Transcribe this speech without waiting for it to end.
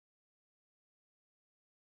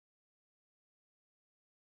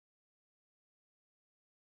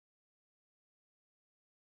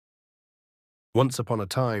Once upon a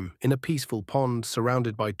time, in a peaceful pond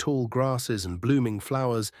surrounded by tall grasses and blooming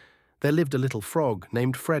flowers, there lived a little frog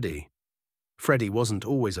named Freddie. Freddie wasn't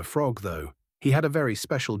always a frog, though. He had a very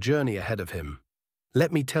special journey ahead of him.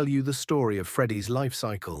 Let me tell you the story of Freddie's life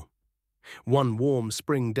cycle. One warm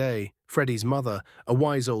spring day, Freddie's mother, a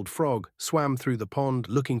wise old frog, swam through the pond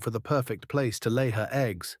looking for the perfect place to lay her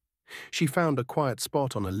eggs. She found a quiet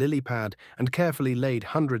spot on a lily pad and carefully laid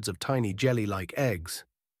hundreds of tiny jelly-like eggs.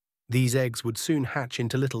 These eggs would soon hatch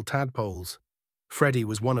into little tadpoles. Freddie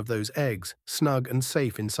was one of those eggs, snug and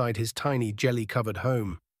safe inside his tiny jelly-covered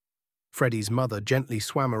home. Freddie's mother gently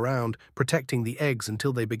swam around, protecting the eggs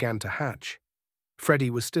until they began to hatch. Freddie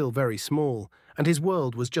was still very small, and his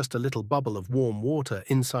world was just a little bubble of warm water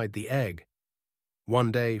inside the egg.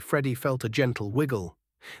 One day, Freddie felt a gentle wiggle.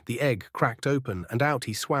 The egg cracked open, and out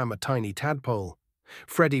he swam a tiny tadpole.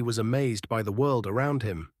 Freddie was amazed by the world around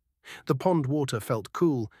him. The pond water felt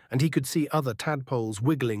cool, and he could see other tadpoles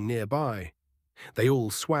wiggling nearby. They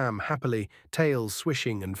all swam happily, tails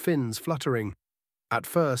swishing and fins fluttering. At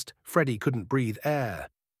first, Freddie couldn't breathe air.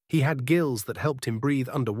 He had gills that helped him breathe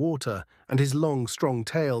underwater, and his long, strong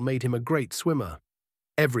tail made him a great swimmer.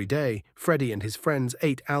 Every day, Freddie and his friends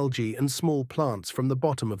ate algae and small plants from the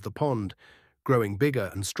bottom of the pond, growing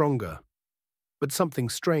bigger and stronger. But something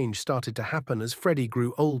strange started to happen as Freddie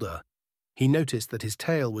grew older. He noticed that his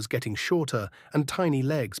tail was getting shorter and tiny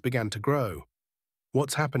legs began to grow.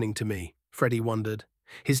 "What's happening to me?" Freddie wondered.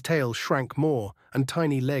 His tail shrank more and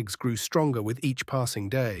tiny legs grew stronger with each passing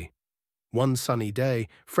day. One sunny day,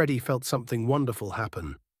 Freddie felt something wonderful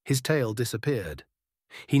happen. His tail disappeared.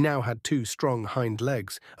 He now had two strong hind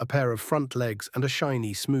legs, a pair of front legs, and a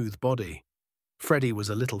shiny, smooth body. Freddie was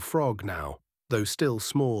a little frog now, though still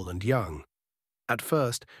small and young. At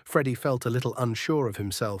first, Freddie felt a little unsure of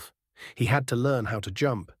himself. He had to learn how to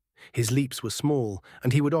jump. His leaps were small,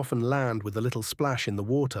 and he would often land with a little splash in the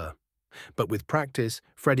water. But with practice,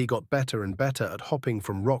 Freddie got better and better at hopping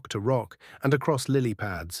from rock to rock and across lily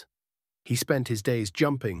pads. He spent his days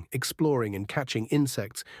jumping, exploring, and catching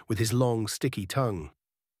insects with his long, sticky tongue.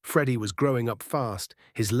 Freddie was growing up fast,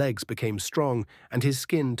 his legs became strong, and his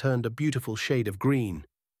skin turned a beautiful shade of green.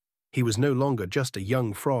 He was no longer just a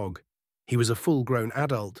young frog. He was a full-grown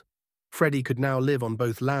adult. Freddie could now live on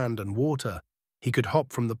both land and water. He could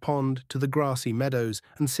hop from the pond to the grassy meadows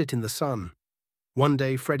and sit in the sun. One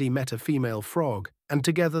day Freddie met a female frog, and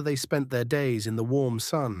together they spent their days in the warm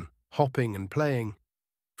sun, hopping and playing.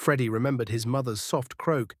 Freddie remembered his mother's soft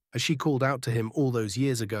croak as she called out to him all those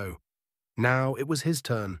years ago. Now it was his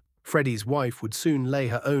turn. Freddie's wife would soon lay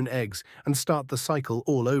her own eggs and start the cycle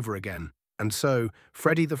all over again. And so,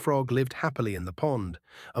 Freddie the Frog lived happily in the pond,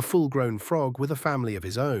 a full-grown frog with a family of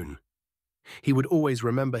his own. He would always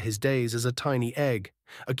remember his days as a tiny egg,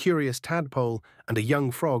 a curious tadpole, and a young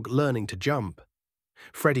frog learning to jump.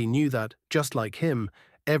 Freddie knew that, just like him,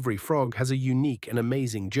 every frog has a unique and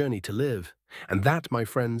amazing journey to live. And that, my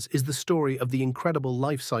friends, is the story of the incredible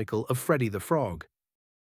life cycle of Freddie the Frog.